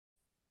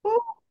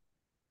Oh,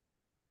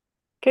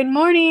 Good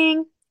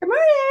morning. good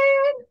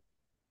morning,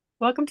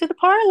 Welcome to the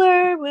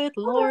parlor with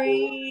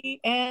Lori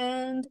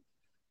and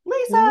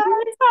Lisa.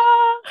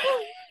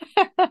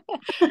 Lisa.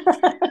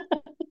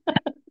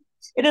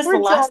 It is the We're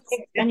last just,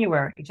 day of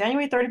January,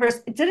 January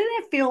 31st. Didn't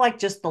it feel like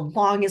just the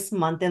longest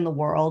month in the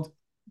world?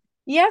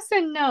 yes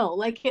and no.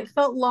 Like it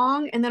felt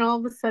long, and then all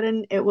of a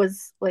sudden it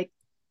was like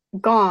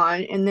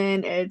gone. And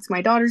then it's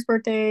my daughter's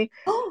birthday,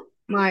 Oh,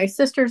 my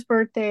sister's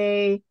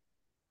birthday,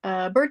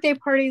 a birthday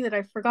party that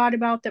I forgot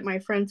about that my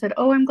friend said,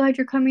 "Oh, I'm glad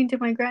you're coming to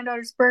my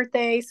granddaughter's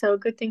birthday." So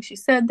good thing she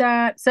said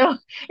that. So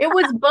it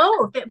was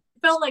both. It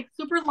felt like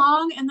super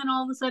long, and then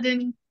all of a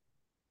sudden,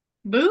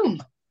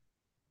 boom.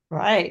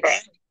 right.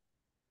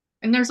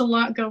 And there's a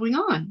lot going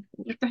on.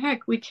 What the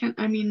heck? We can't,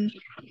 I mean,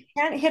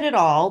 Can't hit it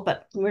all,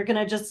 but we're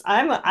gonna just,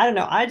 I don't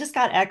know. I just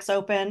got X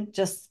open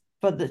just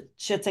for the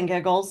shits and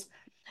giggles.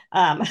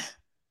 Um,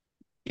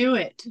 do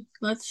it.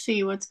 Let's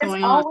see what's it's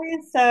going on.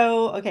 always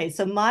so, okay,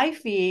 so my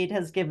feed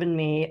has given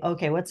me,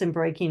 okay, what's in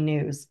breaking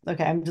news?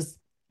 Okay,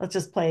 let's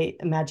just play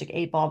a Magic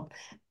 8 Ball.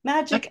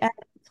 Magic Okay. X,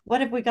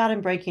 what have we got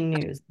in breaking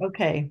news?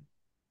 Okay.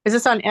 Is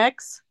this on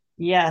X?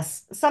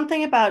 Yes,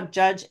 something about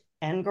Judge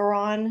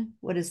Engoron.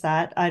 What is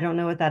that? I don't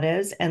know what that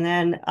is. And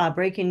then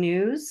breaking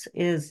news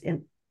is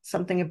in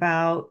something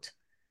about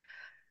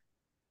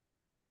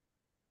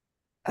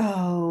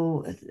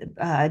oh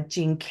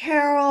Jean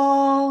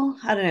Carroll.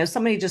 I don't know.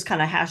 Somebody just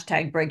kind of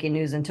hashtag breaking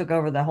news and took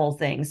over the whole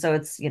thing. So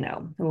it's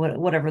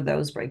whatever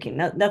those breaking.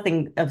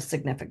 Nothing of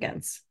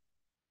significance.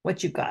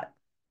 What you got?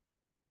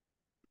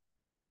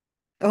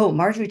 Oh,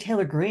 Marjorie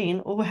Taylor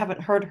Greene. Oh, I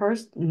haven't heard her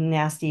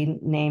nasty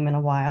name in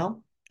a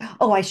while.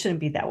 Oh, I shouldn't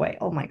be that way.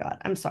 Oh my God,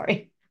 I'm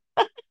sorry.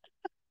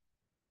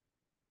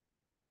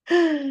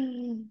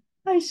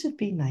 I should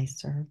be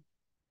nicer.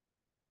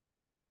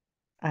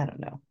 I don't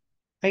know.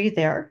 Are you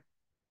there?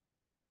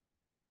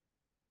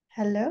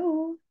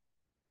 Hello,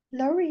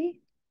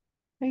 Lori.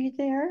 Are you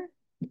there?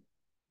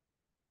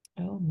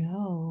 Oh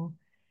no,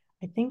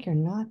 I think you're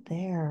not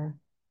there.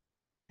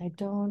 I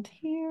don't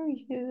hear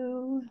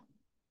you.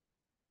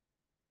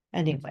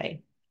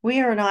 Anyway, we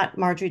are not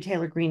Marjorie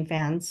Taylor Greene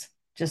fans,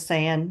 just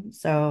saying.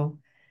 So,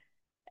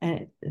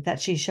 and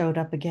that she showed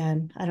up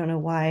again. I don't know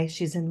why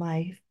she's in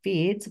my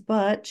feeds,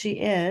 but she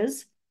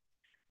is.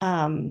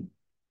 Um,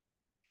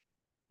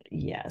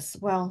 Yes.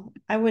 Well,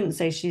 I wouldn't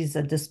say she's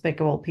a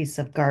despicable piece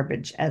of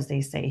garbage, as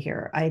they say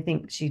here. I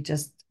think she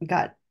just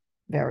got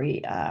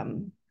very,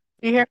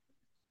 You hear?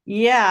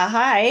 yeah,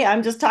 hi.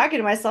 I'm just talking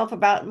to myself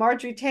about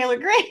Marjorie Taylor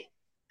Greene.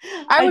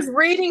 I I, was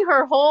reading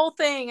her whole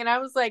thing and I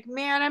was like,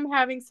 man, I'm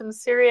having some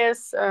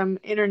serious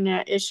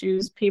internet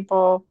issues,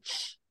 people.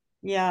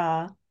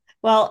 yeah.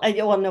 Well,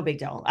 no big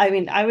deal. I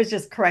mean, I was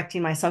just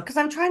correcting myself because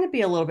I'm trying to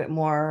be a little bit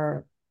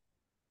more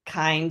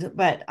kind,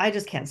 but I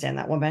just can't stand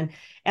that woman.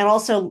 And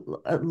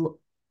also,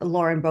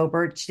 Lauren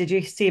Boebert, did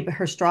you see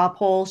her straw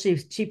poll?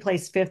 She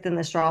placed fifth in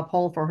the straw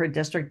poll for her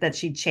district that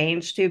she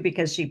changed to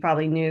because she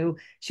probably knew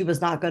she was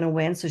not going to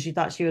win, so she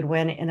thought she would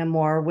win in a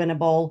more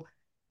winnable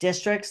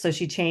district. So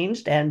she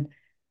changed, and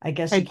I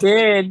guess I she can't.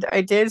 did.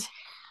 I did.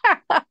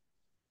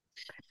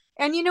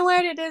 And you know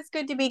what? It is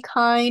good to be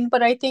kind,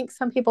 but I think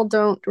some people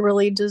don't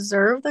really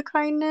deserve the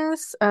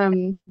kindness.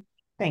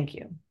 Thank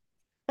you.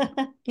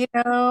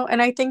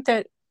 And I think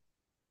that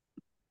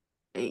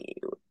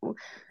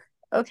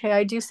okay,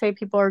 I do say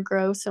people are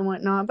gross and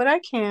whatnot, but I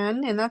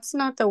can, and that's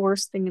not the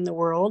worst thing in the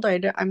world.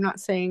 I'm not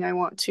saying I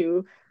want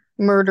to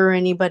murder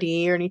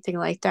anybody or anything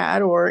like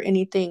that or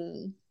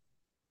anything.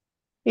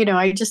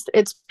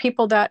 It's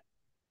people that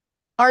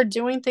are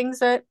doing things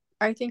that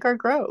I think are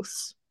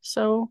gross.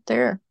 So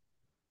there.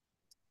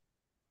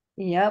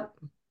 Yep.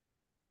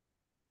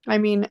 I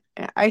mean,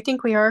 I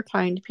think we are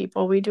kind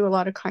people. We do a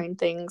lot of kind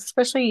things,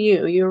 especially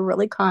you. You're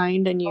really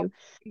kind and you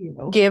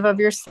You. give of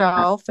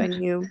yourself and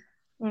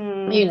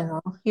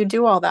Mm, you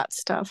do all that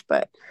stuff.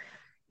 But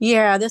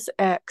yeah, this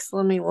X,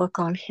 let me look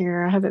on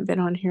here. I haven't been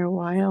on here a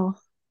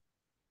while.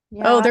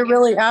 Oh, yeah. they're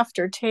really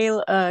after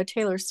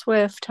Taylor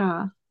Swift,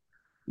 huh?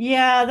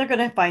 Yeah, they're going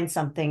to find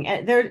something.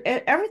 And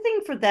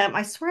everything for them,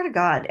 I swear to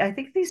God, I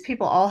think these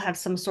people all have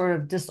some sort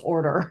of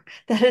disorder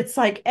that it's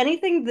like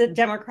anything the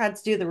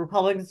Democrats do, the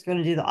Republicans are going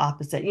to do the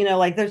opposite.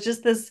 Like there's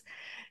just this,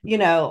 you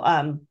know,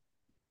 um,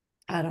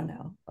 I don't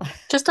know,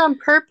 Just on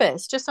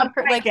purpose,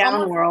 upside like down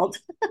almost, world.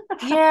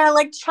 yeah,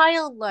 like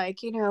childlike.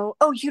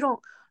 Oh,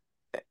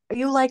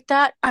 you like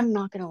that? I'm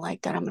not gonna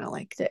like that. I'm gonna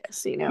like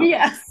this.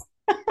 Yes.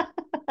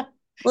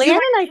 You Leanne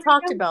like and I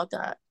talked freedom? about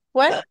that.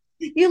 What?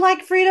 You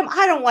like freedom?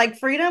 I don't like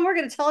freedom. We're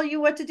going to tell you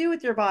what to do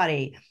with your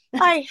body.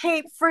 I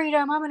hate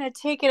freedom. I'm gonna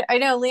take it. I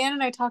know Leanne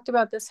and I talked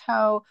about this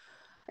how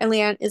and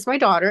Leanne is my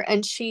daughter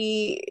and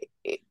she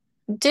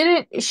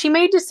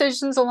made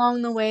decisions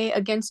along the way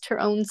against her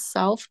own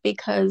self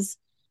because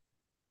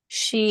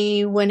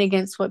she went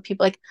against what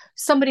people like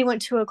somebody went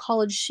to a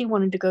college she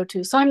wanted to go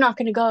to, so I'm not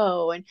going to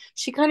go. And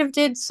she kind of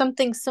did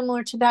something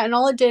similar to that, and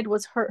all it did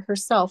was hurt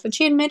herself. And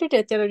she admitted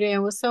it the other day,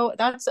 and was so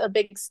that's a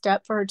big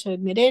step for her to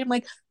admit it. I'm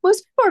like,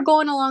 most people are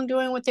going along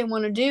doing what they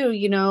want to do,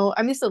 you know.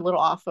 I mean, it's a little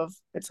off of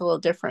it's a little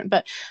different,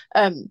 but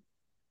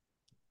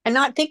and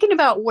not thinking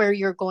about where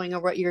you're going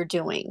or what you're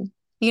doing,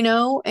 you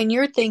know, and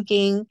you're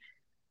thinking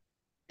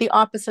the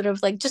opposite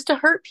of like just to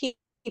hurt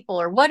people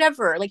or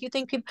whatever. Like you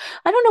think people,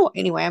 I don't know.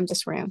 Anyway, I'm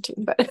just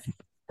ranting, but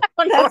I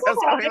don't know where That's I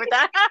was going okay. with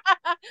that.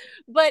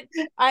 But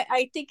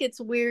I think it's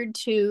weird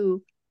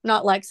to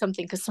not like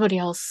something because somebody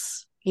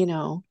else, you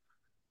know.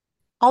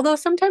 Although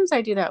sometimes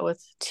I do that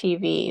with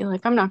TV.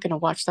 Like I'm not going to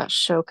watch that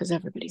show because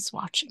everybody's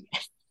watching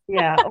it.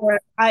 Yeah, or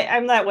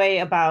I'm that way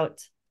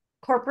about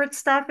corporate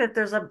stuff if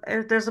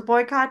there's a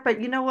boycott,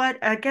 but you know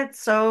what? I get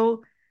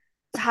so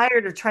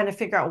tired of trying to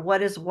figure out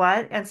what is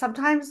what, and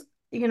sometimes,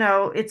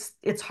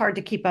 it's hard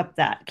to keep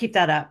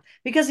that up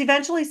because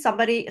eventually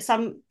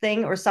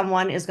something or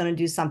someone is going to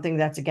do something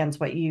that's against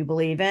what you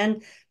believe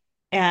in,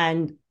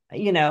 and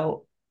you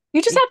know,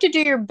 You just have to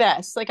do your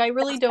best. Like I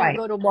really that's don't right.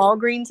 go to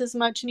Walgreens as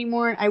much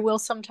anymore. I will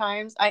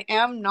sometimes. I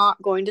am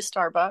not going to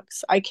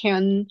Starbucks. I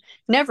can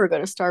never go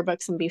to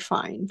Starbucks and be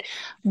fine.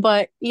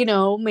 But, you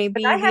know,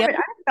 But maybe I the haven't other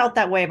I haven't felt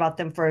that way about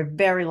them for a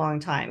very long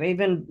time,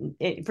 even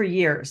for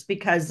years,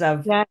 because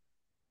of yeah.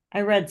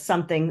 I read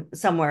something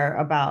somewhere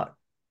about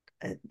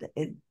uh,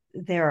 it,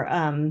 their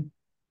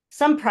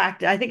some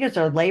practice. I think it's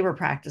their labor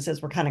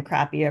practices were kind of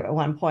crappy at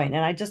one point,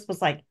 and I just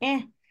was like,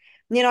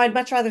 I'd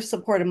much rather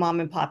support a mom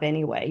and pop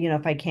anyway,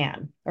 if I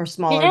can, or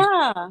smaller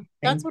Yeah,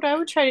 that's thing what I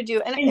would try to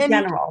do. in And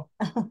general.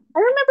 I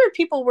remember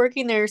people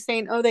working there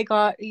saying, "Oh, they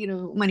got, you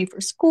know, money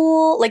for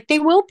school. Like they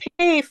will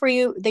pay for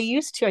you. They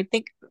used to, I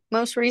think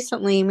most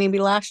recently, maybe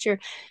last year,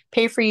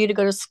 pay for you to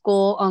go to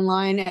school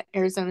online at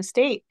Arizona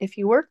State if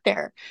you work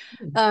there."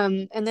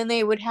 And then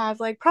they would have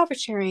like profit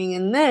sharing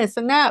and this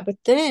and that. But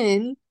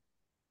then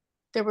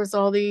there was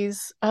all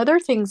these other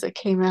things that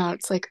came out.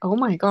 It's like, oh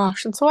my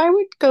gosh. And so I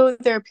would go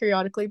there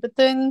periodically, but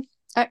then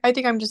I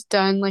think I'm just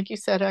done. Like you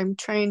said, I'm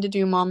trying to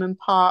do mom and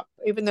pop,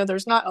 even though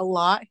there's not a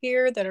lot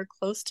here that are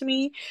close to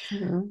me.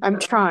 Mhm. I'm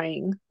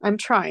trying. I'm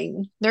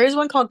trying. There is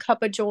one called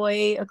Cup of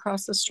Joy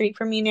across the street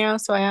from me now,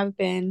 so I have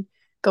been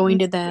going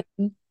to them.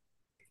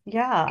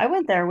 Yeah, I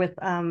went there with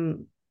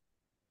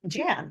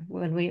Jan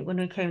when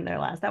we came there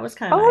last. That was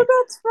kind of Oh, nice.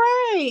 that's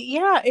right.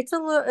 Yeah, it's a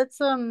little, it's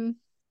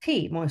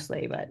Tea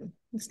mostly, but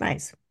it's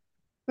nice.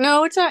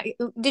 no, it's not.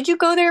 Did you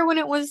go there when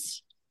it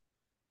was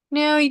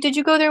No, did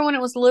you go there when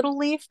it was Little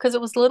Leaf? Because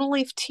it was Little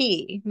Leaf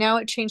tea. Now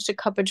it changed to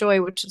Cup of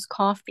Joy, which is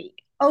coffee.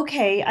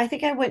 Okay, I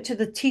think I went to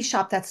the tea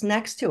shop that's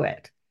next to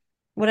it.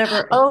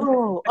 Whatever,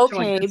 Oh,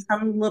 okay. there's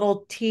some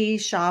little tea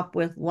shop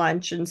with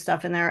lunch and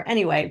stuff in there.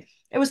 Anyway,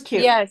 it was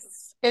cute.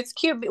 Yes, it's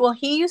cute. Well,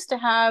 he used to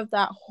have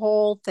that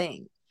whole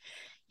thing.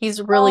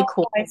 He's really Oh,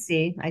 cool. I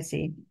see. I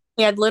see.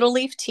 He had Little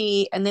Leaf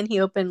tea, and then he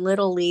opened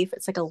Little Leaf.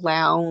 It's like a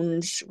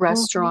lounge,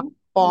 restaurant, Mhm.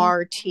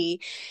 bar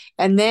tea.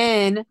 And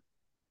then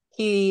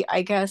he,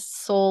 I guess,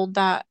 sold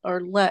that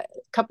or let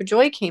Cup of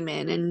Joy came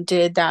in and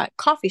did that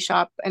coffee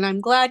shop. And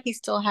I'm glad he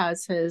still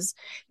has his,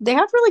 they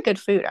have really good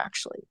food,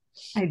 actually.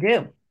 I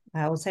do.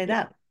 I will say Yeah,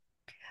 that.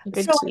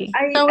 good So tea.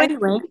 I, So, I,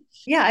 anyway.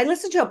 yeah, I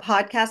listened to a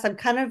podcast. I'm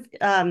kind of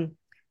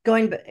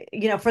going,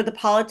 for the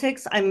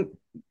politics. I'm,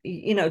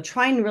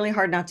 trying really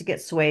hard not to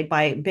get swayed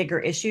by bigger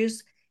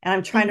issues, and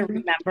I'm trying to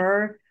Mhm,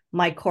 remember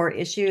my core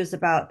issues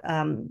about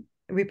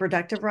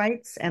reproductive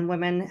rights and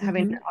women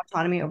having mhm,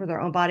 autonomy over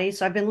their own bodies.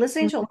 So I've been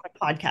listening to a mhm, lot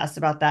of podcasts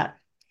about that,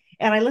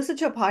 and I listened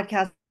to a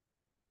podcast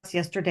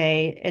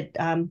yesterday.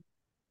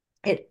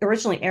 It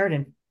originally aired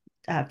in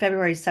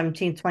February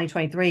 17th,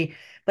 2023,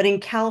 but in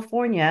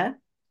California,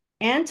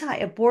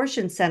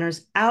 anti-abortion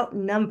centers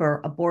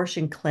outnumber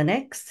abortion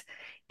clinics.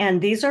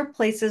 And these are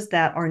places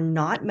that are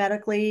not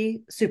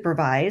medically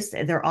supervised.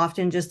 They're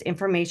often just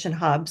information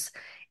hubs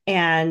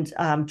and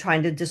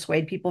trying to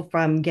dissuade people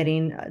from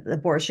getting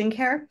abortion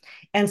care.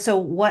 And so,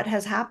 what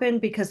has happened,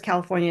 because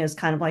California is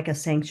kind of like a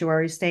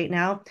sanctuary state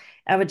now,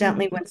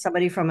 evidently, mhm, when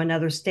somebody from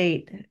another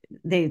state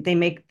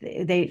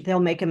they'll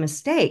make a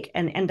mistake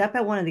and end up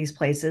at one of these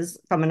places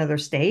from another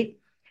state,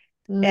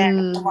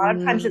 and a lot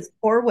of times mhm, it's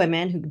poor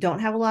women who don't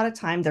have a lot of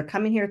time. They're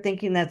coming here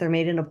thinking that they're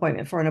made an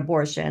appointment for an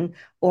abortion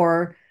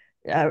or,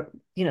 uh,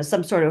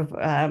 some sort of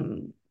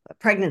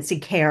pregnancy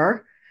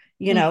care,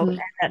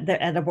 mhm,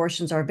 and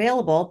abortions are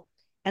available.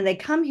 And they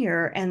come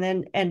here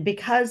and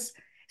because,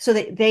 so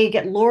they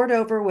get lured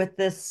over with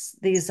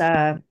these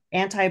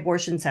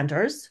anti-abortion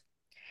centers.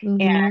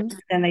 And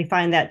mhm, then they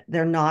find that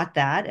they're not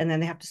that, and then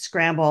they have to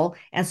scramble.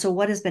 And so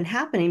what has been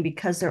happening,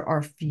 because there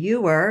are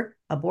fewer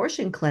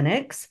abortion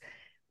clinics,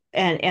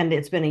 and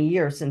it's been a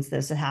year since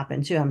this had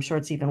happened too. I'm sure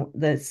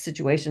the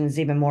situation is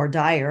even more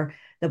dire.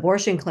 The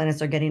abortion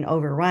clinics are getting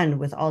overrun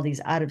with all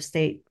these out of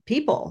state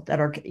people that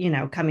are,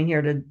 coming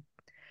here to,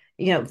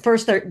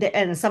 first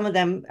and some of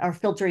them are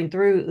filtering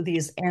through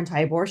these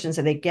anti-abortions,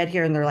 and they get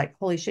here and they're like,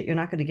 holy shit, you're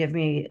not going to give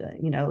me,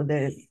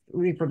 the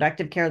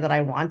reproductive care that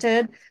I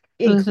wanted,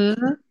 including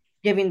mhm.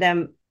 giving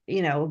them,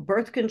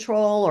 birth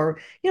control, or,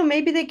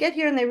 maybe they get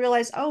here and they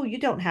realize, oh,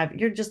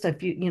 you're just a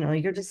few,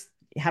 you're just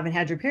haven't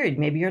had your period.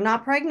 Maybe you're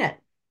not pregnant.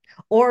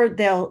 Or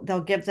they'll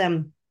give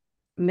them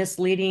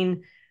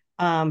misleading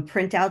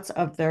printouts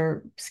of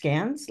their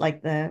scans,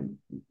 like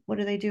what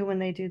do they do when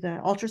they do the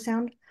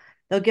ultrasound?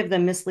 They'll give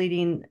them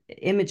misleading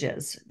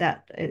images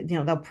that,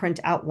 they'll print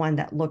out one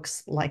that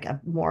looks like a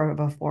more of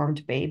a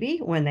formed baby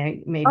when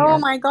they maybe Oh are.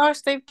 my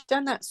gosh, they've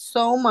done that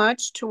so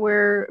much to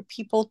where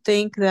people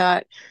think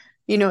that,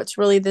 it's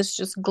really this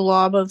just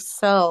glob of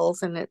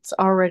cells and it's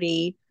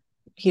already,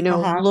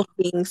 Uh-huh.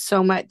 looking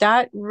so much.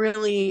 That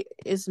really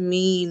is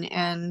mean.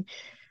 And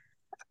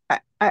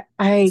I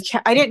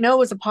didn't know it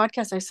was a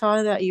podcast. I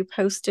saw that you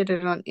posted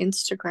it on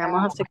Instagram.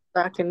 I'll have to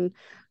go back and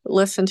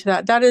listen to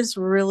that. That is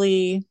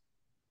really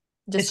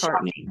It's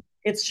disheartening. shocking.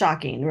 It's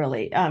shocking,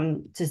 really.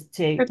 To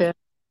It is.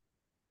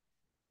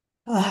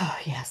 Oh,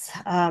 yes.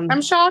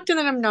 I'm shocked and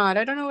then I'm not.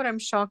 I don't know what I'm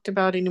shocked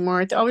about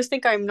anymore. I always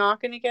think I'm not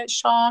going to get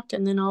shocked,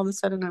 and then all of a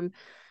sudden I'm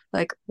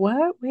like,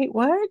 "What? Wait,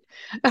 what?"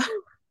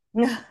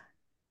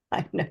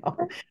 I know.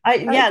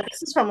 Yeah,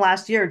 this is from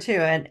last year too.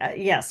 And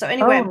yeah, so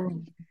anyway, I'm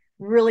Oh.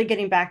 really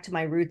getting back to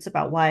my roots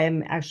about why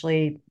I'm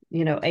actually,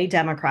 a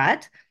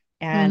Democrat,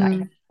 and I have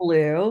Mm.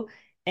 blue.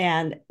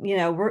 And,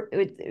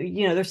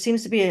 there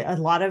seems to be a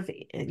lot of,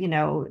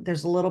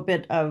 there's a little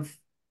bit of,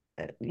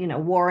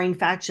 warring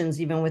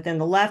factions even within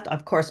the left,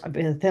 of course,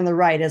 within the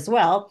right as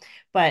well.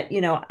 But,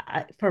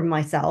 for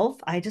myself,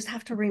 I just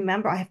have to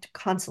remember, I have to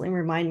constantly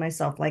remind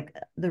myself, like,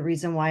 the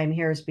reason why I'm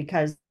here is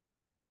because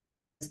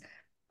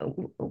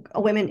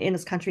women in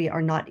this country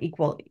are not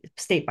equal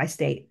state by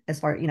state, as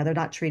far, they're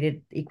not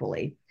treated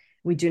equally.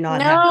 We do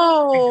not have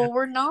No,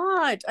 we're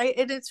not.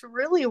 It's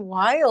really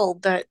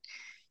wild that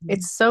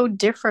it's so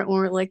different when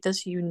we're like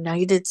this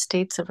United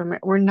States of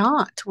America. We're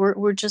not.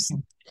 We're just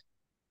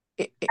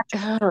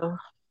oh,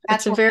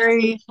 it's a patchwork.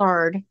 very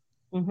hard.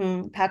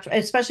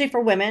 Especially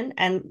for women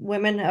and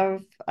women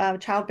of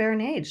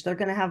childbearing age. They're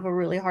going to have a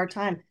really hard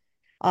time.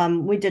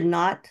 We did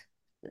not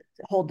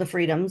hold the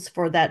freedoms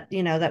for that,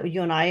 that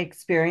you and I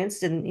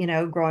experienced,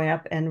 and, growing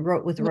up and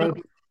wrote with Roe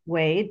v.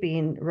 Wade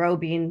Roe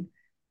being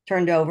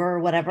turned over or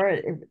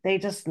whatever. They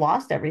just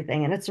lost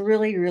everything. And it's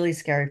really, really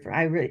scary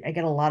I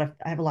have a lot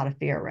of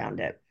fear around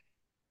it.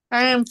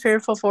 I am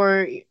fearful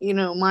for,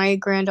 my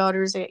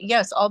granddaughters.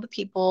 Yes, all the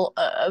people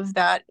of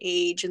that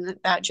age and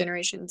that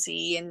Generation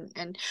Z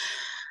and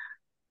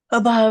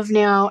above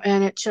now.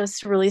 And it's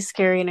just really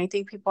scary. And I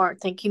think people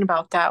aren't thinking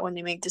about that when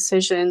they make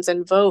decisions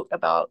and vote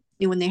about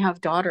when they have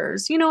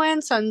daughters,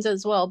 and sons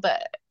as well,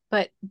 but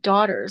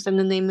daughters. And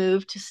then they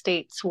move to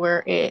states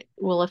where it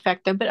will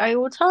affect them. But I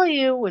will tell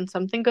you, when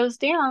something goes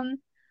down,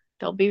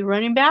 they'll be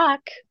running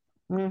back.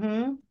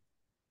 Mm-hmm.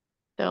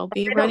 They'll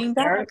be They don't running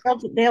care. back.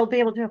 They'll be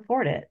able to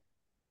afford it.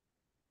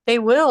 They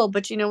will,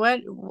 but you know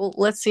what? Well,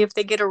 let's see if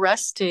they get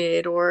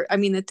arrested, or I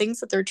mean, the things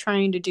that they're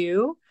trying to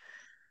do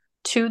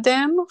to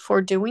them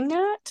for doing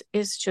that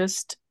is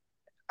just,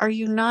 are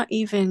you not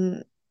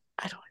even,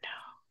 I don't know.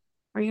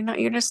 Are you not,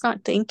 you're just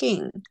not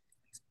thinking.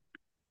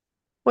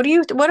 What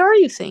are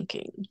you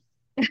thinking?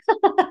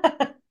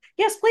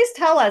 Yes, please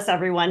tell us,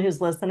 everyone who's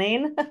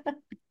listening.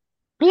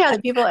 Yeah,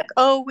 the people are like,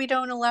 oh, we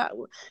don't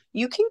allow,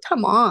 you can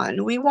come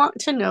on. We want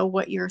to know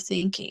what you're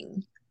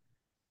thinking.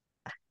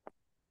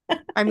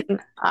 I mean,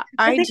 I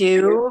I think,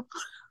 do.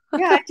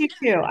 yeah, I do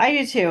too. I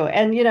do too.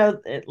 And,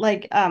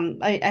 like,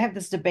 I have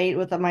this debate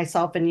with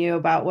myself and you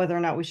about whether or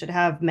not we should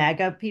have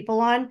MAGA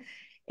people on.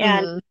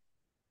 And Mm.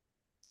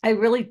 I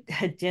really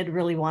did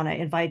really want to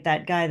invite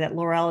that guy that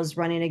Laurel is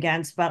running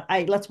against, but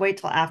let's wait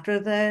till after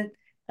the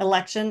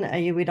election.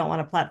 We don't want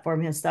to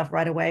platform his stuff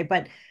right away,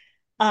 but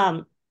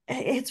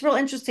it's real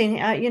interesting.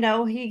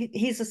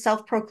 He's a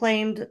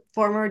self-proclaimed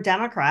former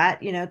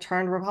Democrat,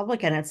 turned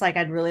Republican. It's like,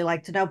 I'd really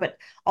like to know, but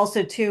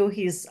also too,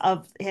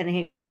 and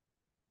he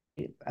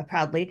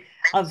proudly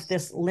of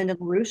this Lyndon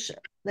LaRouche,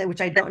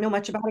 which I don't know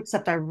much about,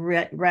 except I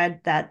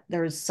read that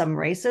there's some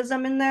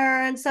racism in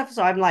there and stuff.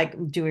 So I'm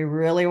like, do we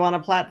really want to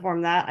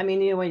platform that? I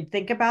mean, when you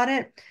think about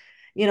it,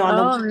 on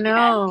the Oh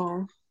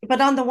no.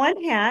 but on the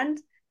one hand,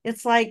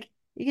 it's like,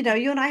 you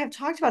and I have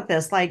talked about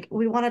this. Like,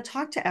 we want to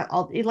talk to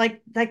all,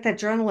 like that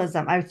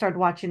journalism. I started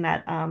watching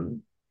that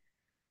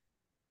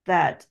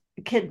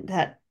kid,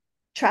 that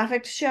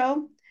trafficked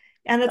show.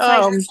 And it's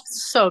like, Oh,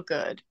 so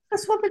good.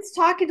 this woman's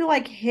talking to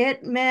like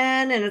hitmen,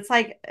 and it's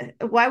like,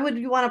 why would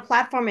you want to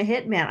platform a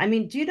hitman? I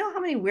mean, do you know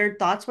how many weird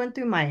thoughts went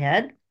through my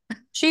head?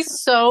 She's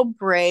so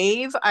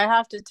brave. I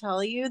have to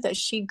tell you that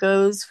she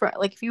goes for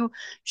like if you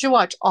should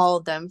watch all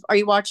of them. Are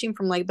you watching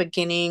from like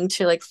beginning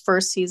to like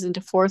first season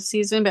to fourth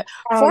season? But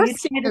Oh, fourth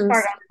you need to start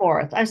season's on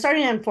fourth. I'm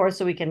starting on fourth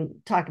so we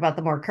can talk about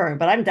the more current,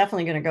 but I'm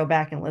definitely going to go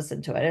back and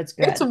listen to it. It's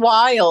it's good.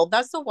 wild.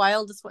 That's the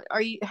wildest one.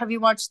 Have you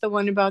watched the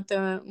one about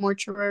the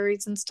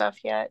mortuaries and stuff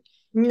yet?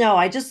 No,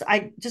 I just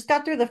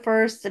got through the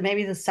first and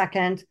maybe the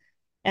second.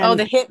 Oh, And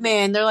the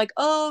hitman. They're like,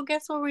 oh,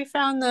 guess where we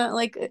found the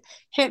like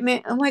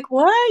hitman. I'm like,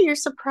 what? You're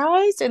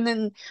surprised? And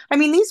then I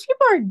mean, these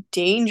people are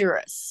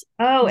dangerous.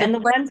 oh, The and the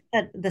like ones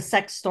that the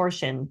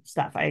sextortion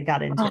stuff, I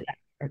got into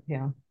that.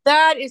 Yeah.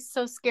 That is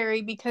so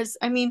scary because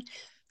I mean,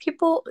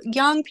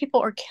 young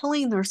people are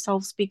killing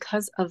themselves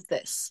because of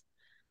this.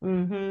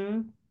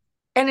 Mm-hmm.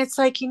 And it's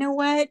like, you know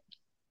what?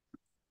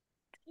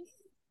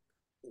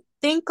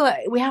 Think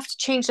like we have to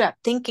change that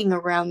thinking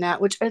around that,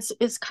 which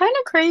is kind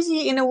of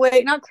crazy in a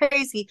way, not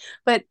crazy,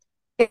 but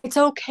it's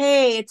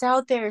okay. It's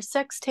out there,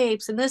 sex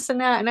tapes and this and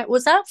that. And it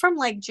was that from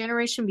like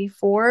generation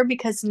before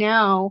because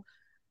now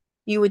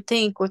you would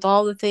think with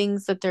all the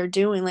things that they're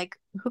doing, like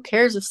who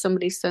cares if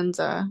somebody sends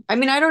a I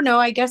mean, I don't know.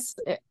 I guess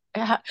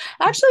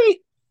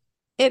actually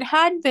it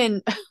had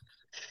been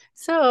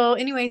so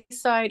anyway,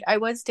 side I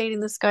was dating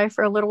this guy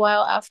for a little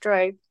while after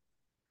I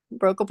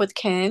broke up with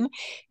Ken,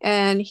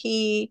 and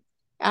he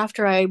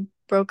after I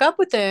broke up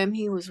with him,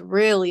 he was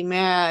really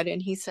mad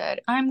and he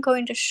said, "I'm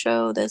going to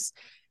show this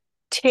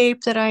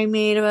tape that I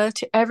made about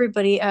to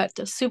everybody at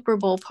the Super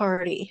Bowl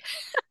party."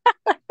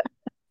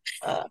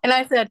 Uh, And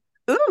I said,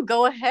 "Ooh,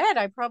 go ahead.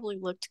 I probably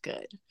looked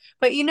good."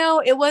 But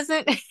it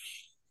wasn't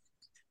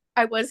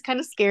I was kind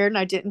of scared and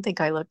I didn't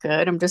think I looked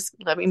good.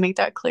 Let me make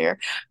that clear.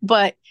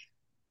 But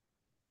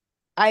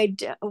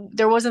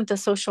there wasn't the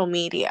social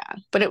media,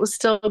 but it was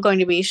still going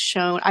to be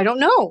shown. I don't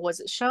know. Was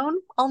it shown?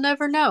 I'll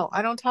never know.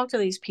 I don't talk to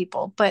these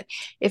people. But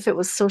if it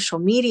was social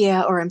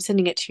media or I'm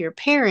sending it to your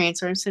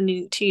parents or I'm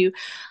sending it to you,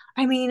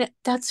 I mean,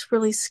 that's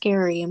really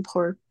scary and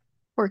poor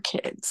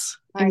kids.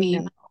 I I know.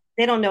 mean,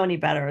 They don't know any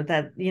better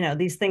that,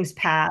 these things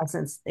pass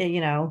and,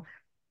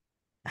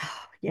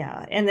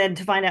 yeah. And then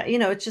to find out,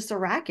 it's just a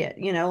racket,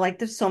 like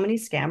there's so many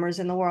scammers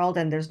in the world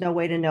and there's no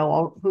way to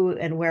know who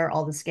and where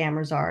all the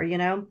scammers are.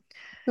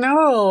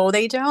 no,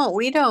 they don't.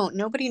 We don't.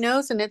 Nobody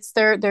knows, and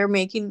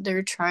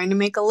they're trying to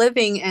make a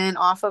living and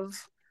off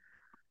of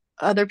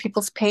other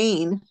people's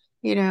pain,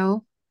 you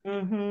know.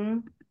 Mm-hmm.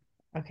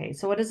 Okay.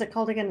 So what is it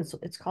called again?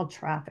 It's called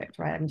trafficked,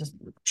 right? I'm just,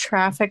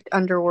 Trafficked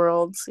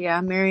underworlds. Yeah,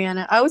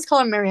 Mariana. I always call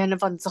her Mariana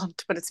van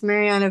Zant, but it's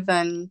Mariana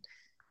Van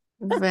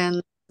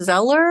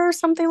Zeller or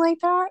something like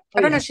that. oh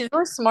I don't know. yeah. She's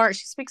really smart.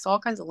 She speaks all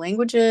kinds of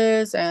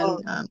languages, Oh,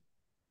 and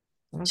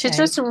she's okay.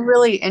 just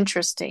really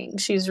interesting.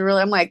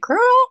 I'm like,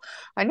 girl,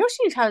 I know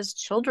she has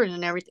children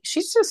and everything.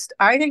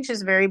 I think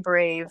she's very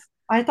brave.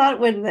 I thought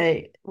when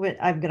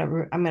I'm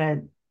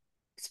gonna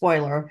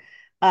spoiler,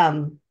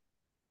 um,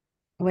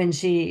 when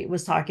she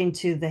was talking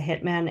to the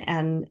hitman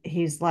and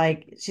he's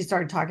like, she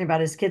started talking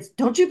about his kids.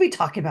 Don't you be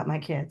talking about my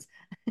kids.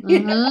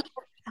 Hmm.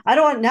 I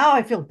don't want, now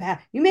I feel bad.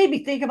 You made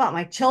me think about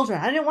my children.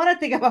 I didn't want to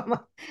think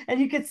about and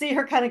you could see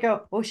her kind of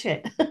go, oh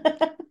shit.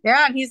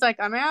 Yeah, and he's like,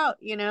 I'm out,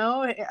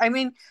 I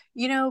mean,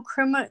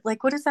 criminal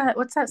like what is that?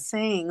 What's that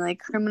saying? Like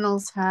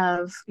criminals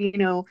have,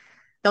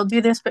 they'll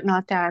do this but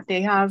not that.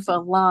 They have a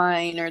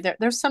line or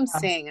there's some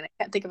saying and I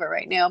can't think of it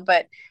right now,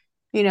 but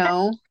you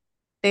know,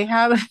 they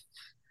have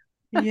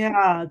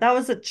Yeah, that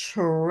was a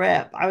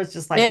trip. I was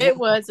just like, it wow,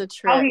 was a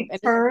how trip. he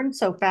turned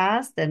so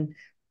fast. And,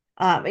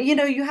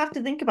 you have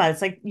to think about it.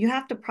 It's like you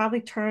have to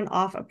probably turn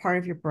off a part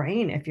of your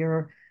brain if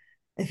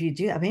you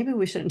do that. Maybe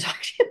we shouldn't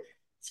talk to you.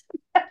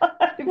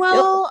 I feel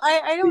Well,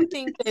 I don't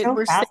think that so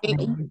we're saying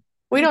fascinating.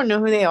 we don't know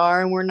who they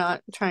are and we're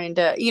not trying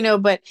to,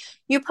 but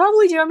you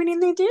probably do. I mean,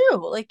 and they do.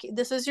 Like,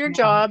 this is your Yeah.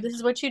 job, this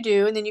is what you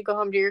do, and then you go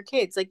home to your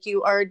kids. Like,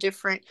 you are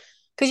different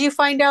because you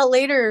find out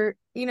later,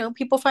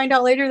 people find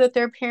out later that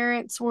their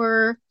parents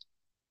were,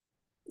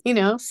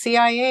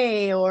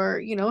 CIA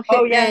or,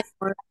 Oh, hitmen yes.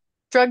 or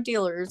drug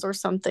dealers or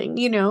something.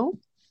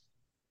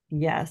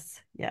 Yes.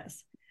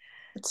 Yes.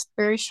 It's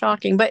very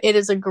shocking, but it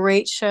is a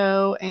great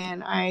show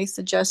and I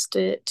suggest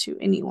it to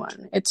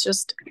anyone. It's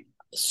just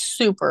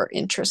super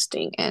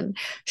interesting and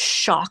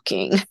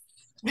shocking.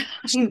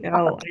 I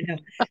know, I know.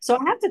 So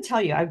I have to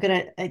tell you, I'm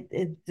gonna.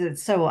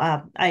 So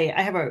I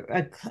have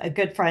a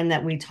good friend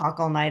that we talk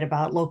all night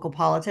about local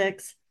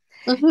politics.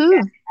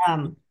 Hmm.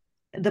 Um,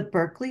 the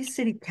Berkeley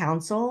City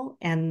Council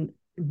and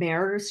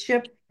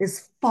mayorship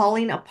is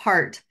falling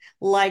apart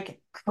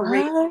like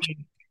What?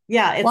 crazy.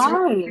 Yeah,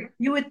 Why?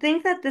 you would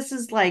think that this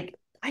is like,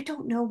 I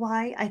don't know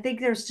why. I think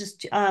there's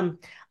just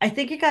I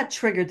think it got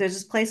triggered. There's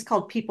this place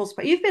called People's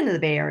Park. You've been to the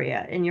Bay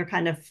Area and you're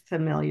kind of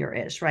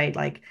familiar-ish, right?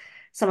 Like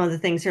some of the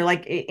things here,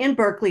 like in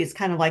Berkeley, it's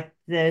kind of like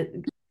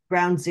the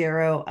ground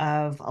zero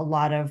of a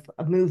lot of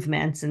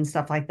movements and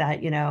stuff like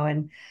that,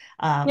 and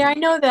Yeah, I um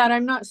know that.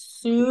 I'm not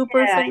super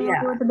yeah, familiar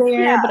yeah. with the Bay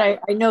Area, Yeah, but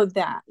I know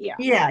that. Yeah.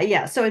 yeah,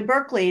 yeah. So in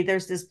Berkeley,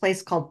 there's this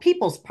place called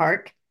People's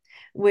Park,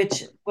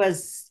 which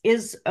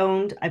is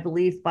owned, I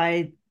believe,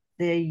 by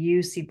the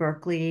UC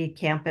Berkeley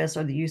campus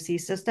or the UC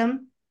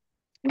system.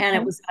 And it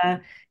Okay. was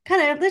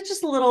it's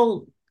just a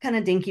little kind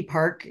of dinky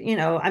park,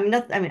 I mean,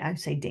 not, I mean, I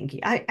say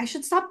dinky. I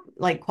should stop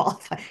like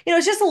qualify.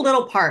 It's just a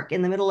little park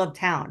in the middle of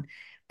town.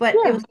 But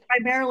it Yeah. was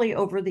primarily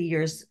over the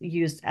years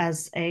used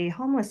as a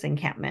homeless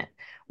encampment,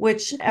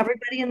 which Okay.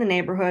 everybody in the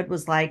neighborhood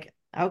was like,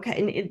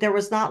 okay. And there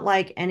was not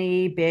like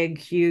any big,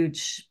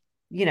 huge,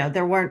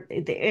 there weren't,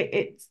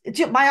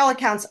 by all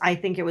accounts, I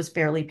think it was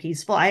fairly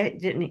peaceful. I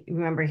didn't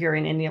remember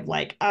hearing any of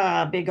like,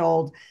 big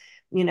old,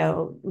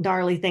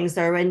 gnarly things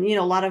there. And,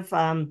 a lot of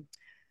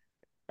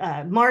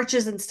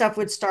marches and stuff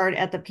would start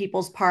at the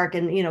People's Park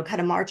and,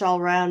 kind of march all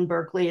around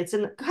Berkeley. It's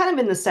in kind of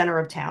in the center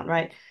of town,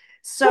 right?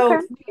 So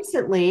Okay.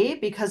 recently,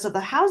 because of the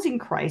housing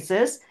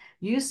crisis,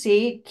 you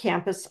see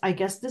campus, I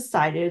guess,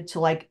 decided to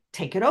like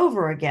take it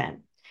over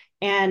again.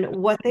 And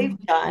what they've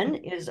done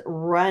is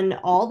run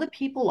all the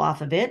people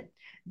off of it.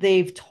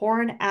 They've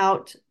torn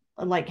out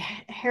like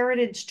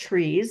heritage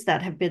trees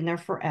that have been there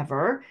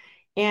forever.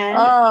 And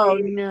Oh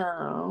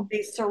no.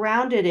 they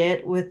surrounded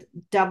it with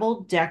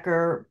double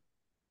decker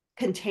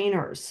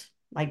containers,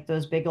 like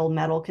those big old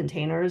metal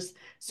containers.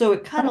 So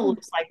it kind of Oh.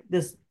 looks like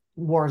this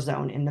war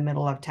zone in the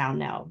middle of town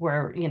now,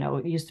 where,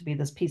 it used to be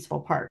this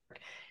peaceful park.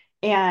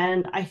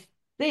 And I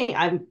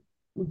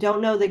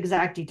don't know the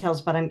exact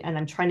details, but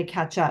I'm trying to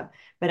catch up.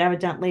 But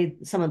evidently,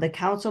 some of the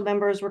council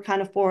members were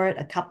kind of for it.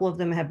 A couple of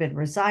them have been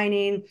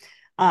resigning.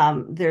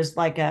 There's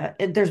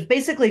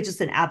basically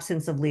just an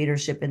absence of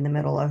leadership in the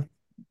middle of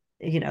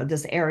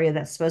this area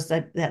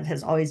that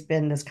has always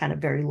been this kind of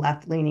very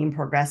left leaning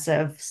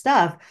progressive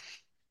stuff.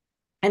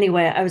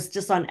 Anyway, I was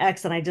just on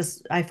X and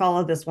I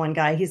follow this one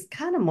guy. He's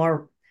kind of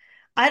more,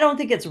 I don't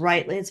think it's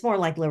right. It's more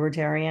like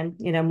libertarian,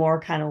 more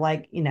kind of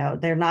like,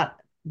 they're not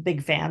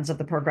big fans of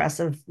the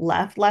progressive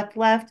left.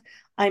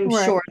 I'm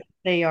Right. sure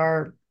they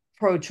are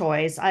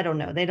pro-choice. I don't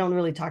know. They don't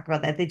really talk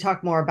about that. They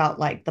talk more about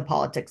like the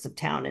politics of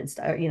town and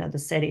stuff, the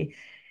city.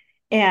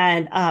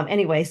 And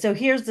anyway, so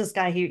here's this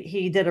guy.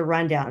 He did a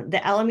rundown.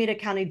 The Alameda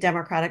County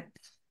Democratic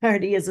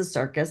Party is a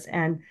circus,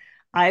 and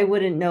I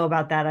wouldn't know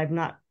about that. I've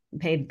not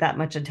paid that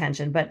much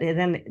attention. But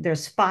then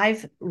there's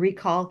 5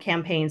 recall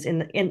campaigns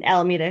in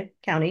Alameda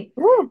County.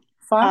 Ooh,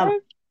 Um, 5?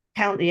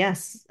 County,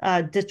 yes,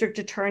 district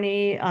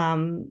attorney,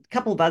 a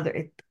couple of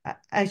other.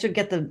 I should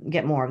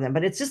get more of them,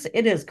 but it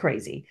is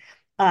crazy.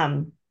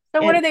 Um,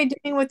 So what are and they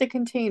doing with the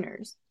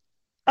containers?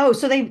 Oh,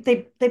 so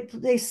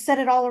they set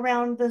it all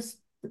around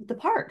the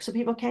park, so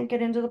people can't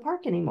get into the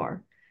park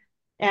anymore.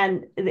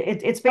 And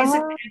it's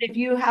basically Oh, if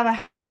you have a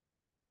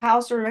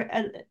house or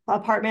an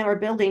apartment or a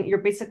building, you're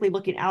basically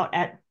looking out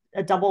at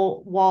a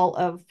double wall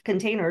of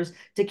containers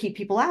to keep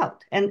people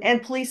out, and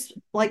police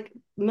like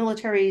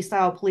military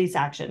style police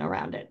action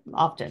around it they're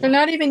often.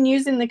 not even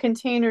using the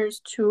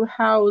containers to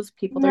house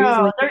people. They're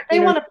using No, the they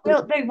containers want to to...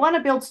 build. They want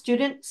to build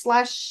student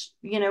slash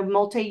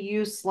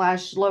multi-use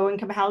slash low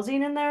income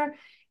housing in there,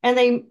 and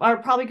they are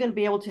probably going to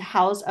be able to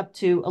house up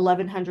to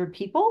 1,100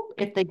 people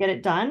if they get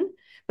it done.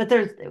 But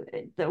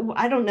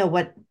I don't know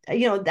what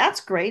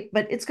That's great,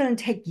 but it's going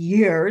to take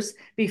years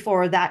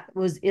before that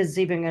is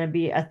even going to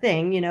be a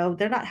thing.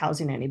 They're not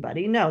housing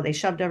anybody. No, they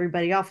shoved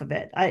everybody off of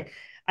it.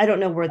 I don't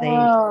know where they.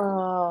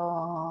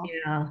 Oh,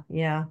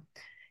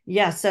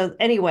 Yeah. So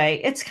anyway,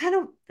 it's kind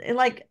of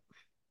like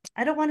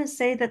I don't want to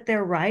say that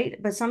they're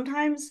right, but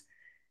sometimes,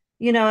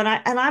 and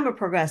I'm a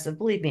progressive,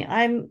 believe me,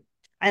 and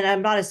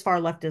I'm not as far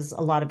left as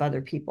a lot of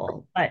other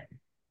people, but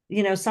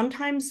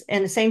sometimes,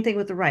 and the same thing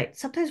with the right,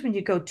 sometimes when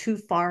you go too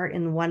far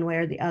in one way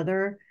or the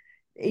other,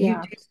 you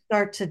yeah. do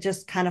start to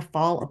just kind of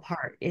fall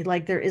apart.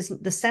 Like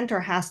the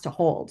center has to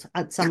hold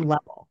at some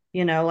level,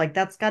 like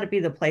that's got to be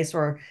the place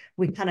where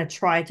we kind of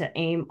try to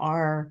aim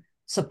our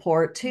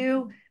support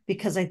to,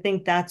 because I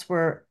think that's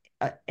where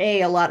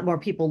a lot more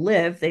people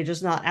live. They're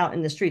just not out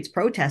in the streets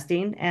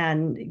protesting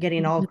and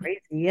getting all Mhm.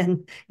 crazy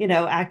and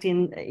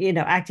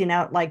acting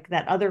out like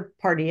that other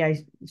party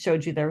I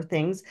showed you their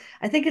things.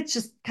 I think it's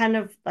just kind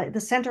of like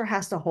the center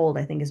has to hold,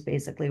 I think is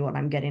basically what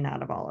I'm getting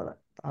out of all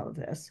of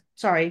this.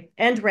 Sorry,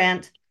 end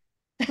rant.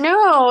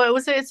 No,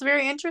 it's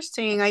very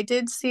interesting. I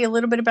did see a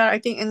little bit about it, I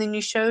think, and then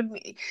you showed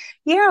me.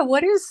 Yeah,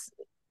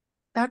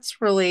 that's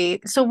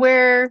really so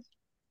where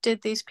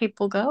did these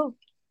people go?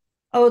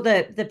 Oh,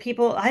 the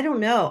people, I don't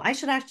know. I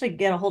should actually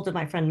get a hold of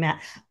my friend Matt.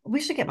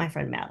 We should get my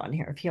friend Matt on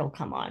here if he'll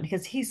come on,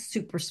 because he's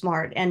super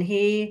smart and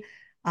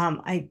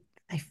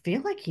I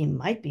feel like he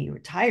might be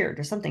retired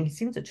or something. He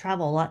seems to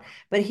travel a lot,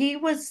 but he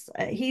was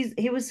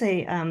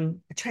a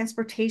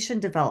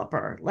transportation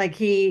developer, like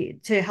he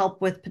to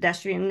help with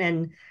pedestrian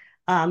and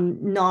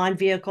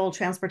non-vehicle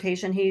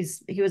transportation.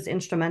 He was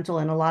instrumental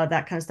in a lot of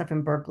that kind of stuff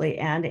in Berkeley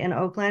and in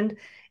Oakland.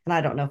 And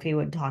I don't know if he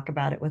would talk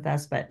about it with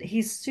us, but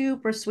he's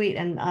super sweet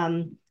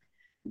and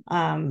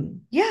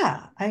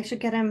yeah, I should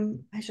get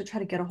him. I should try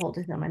to get a hold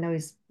of him. I know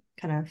he's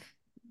kind of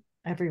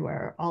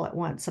everywhere all at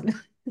once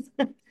sometimes.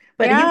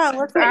 But Yeah,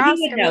 let's he ask.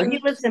 would I know. He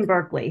mean, lives in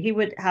Berkeley. He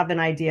would have an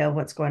idea of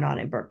what's going on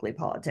in Berkeley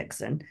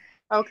politics. And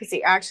oh, because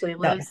he actually so,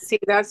 lives. See,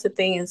 that's the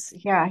thing is,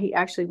 yeah, he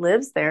actually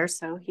lives there,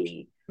 so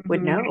he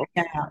would mhm. know.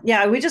 Yeah,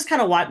 yeah. We just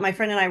kind of my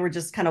friend and I were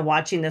just kind of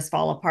watching this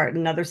fall apart.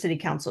 Another city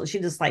council. She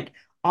just like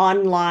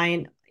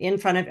online in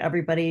front of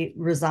everybody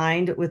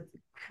resigned with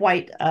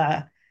quite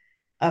a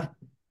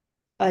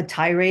a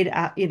tirade,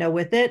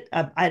 with it.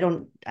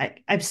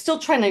 I'm still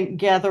trying to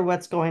gather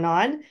what's going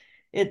on.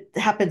 It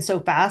happened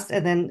so fast.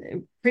 And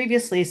then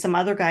previously, some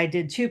other guy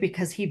did too,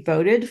 because he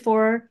voted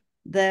for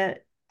the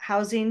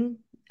housing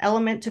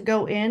element to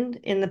go in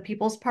the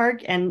People's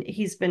Park. And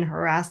he's been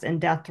harassed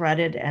and death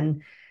threatened.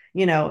 And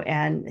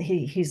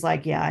he's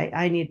like, yeah,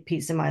 I need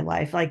peace in my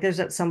life. Like there's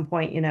at some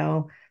point,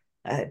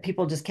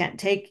 people just can't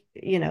take,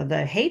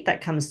 the hate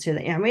that comes to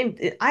them. I mean,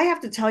 I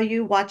have to tell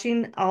you,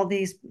 watching all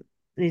these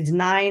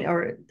nine,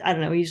 or I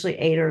don't know, usually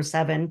eight or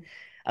seven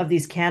of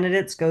these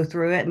candidates go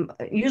through it. And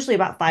usually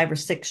about five or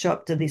six show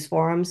up to these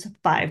forums,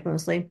 five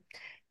mostly,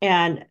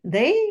 and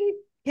they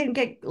can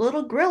get a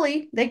little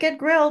grilly. They get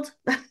grilled,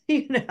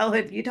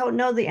 if you don't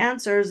know the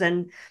answers,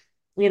 and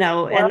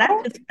Well,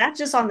 that's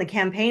just on the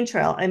campaign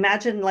trail.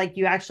 Imagine like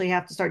you actually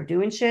have to start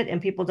doing shit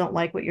and people don't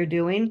like what you're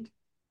doing.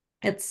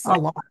 It's a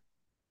lot.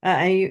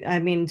 I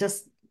mean,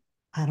 just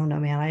I don't know,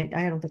 man.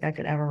 I don't think I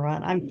could ever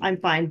run. I'm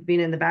fine being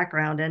in the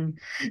background and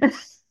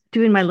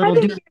doing my I little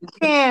think do. you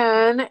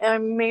can,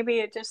 and maybe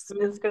it just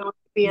is going to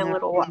be a No,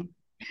 little while.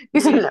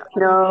 You said no,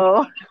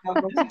 no,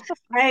 no. no.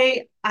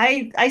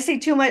 I say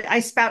too much. I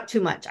spout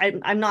too much.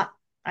 I'm not.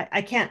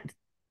 I can't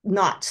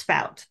not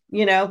spout.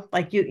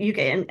 Like you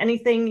get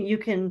anything you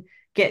can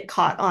get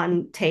caught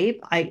on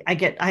tape.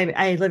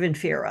 I live in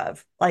fear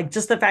of, like,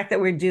 just the fact that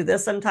we do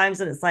this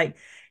sometimes, and it's like,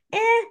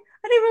 I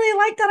didn't really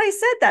like that I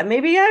said that.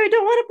 Maybe I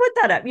don't want to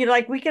put that up.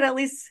 Like we could at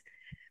least.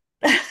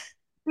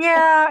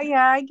 Yeah,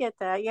 yeah, I get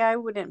that. Yeah, I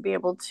wouldn't be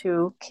able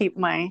to keep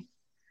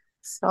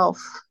myself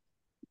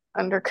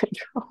under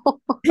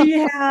control,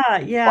 Yeah,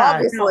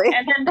 yeah. No, obviously.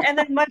 and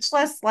then much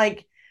less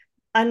like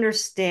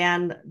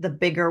understand the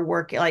bigger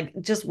work, like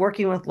just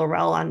working with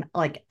Laurel on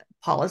like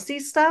policy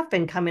stuff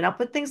and coming up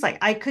with things. Like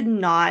I could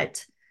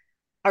not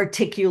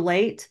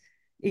articulate,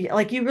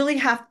 like you really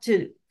have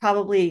to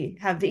probably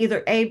have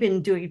either A,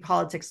 been doing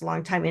politics a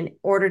long time in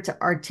order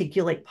to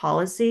articulate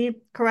policy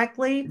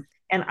correctly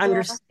and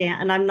Yeah.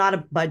 understand. And I'm not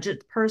a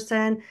budget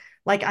person.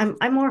 Like I'm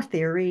more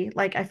theory.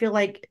 Like I feel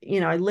like,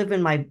 I live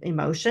in my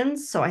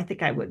emotions. So I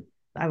think I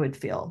would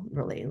feel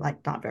really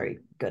like not very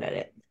good at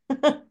it.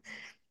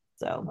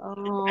 So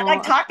I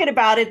like Oh, talking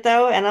about it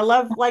though, and I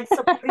love like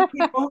supporting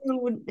people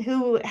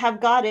who have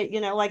got it.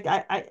 Like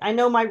I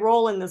know my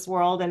role in this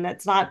world, and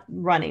it's not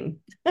running.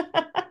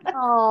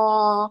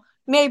 oh,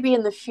 maybe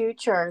in the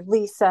future,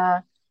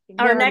 Lisa. You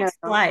Our never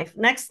know.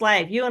 next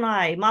life, you and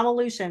I, Mama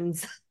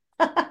Lucians,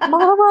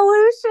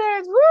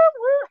 Mamalutions. Woo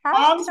woo.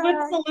 moms with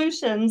Hashtag.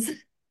 solutions.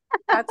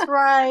 That's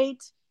right.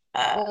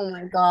 Oh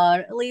my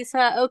God.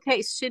 Lisa,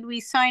 okay, should we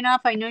sign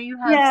off? I know you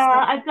have stuff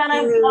Yeah, I've got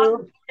to to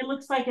walk. do. It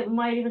looks like it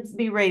might even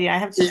be raining. I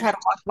have to try to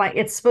walk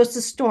it's supposed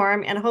to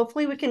storm, and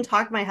hopefully we can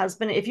talk my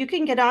husband. If you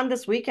can get on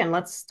this weekend,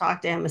 let's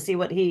talk to him and see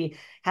what he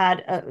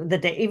had the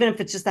day, even if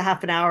it's just a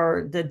half an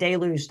hour, the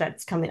deluge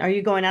that's coming. Are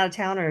you going out of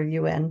town or are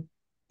you in?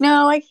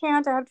 No, I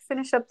can't. I have to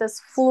finish up this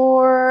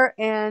floor,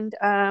 and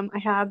I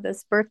have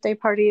this birthday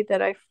party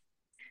that I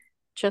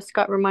just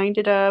got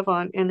reminded of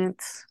and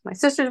it's my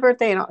sister's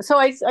birthday, and all. So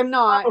I'm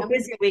not. Oh, I'm gonna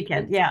busy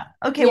weekend. Yeah.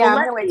 Okay. Yeah, Well, I'm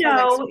let gonna me wait till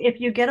next know week. if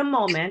you get a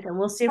moment, and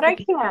we'll see if But I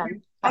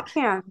can.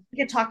 we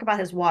can talk about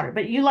his water.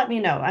 But you let me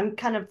know. I'm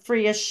kind of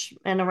free-ish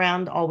and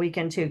around all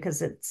weekend too,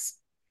 because it's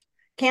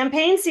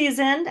campaign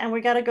season, and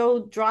we got to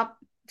go drop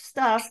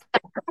stuff.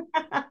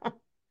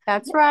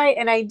 That's right.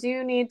 And I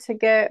do need to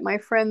get my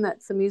friend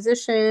that's a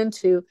musician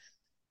to,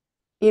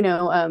 you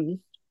know,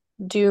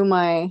 do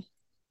my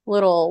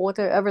little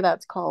whatever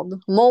that's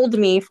called, mold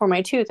me for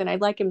my tooth. And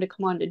I'd like him to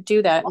come on to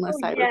do that Oh unless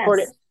I record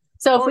it. yes.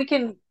 So if Oh we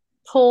can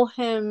pull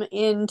him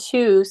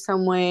into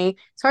some way,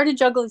 it's hard to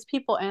juggle these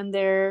people and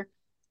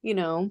you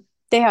know,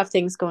 they have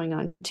things going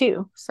on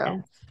too. So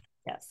yes.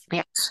 Yes.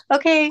 yeah.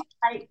 Okay.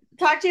 I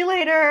talk to you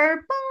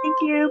later.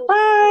 Thank you. Bye.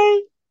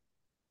 Bye.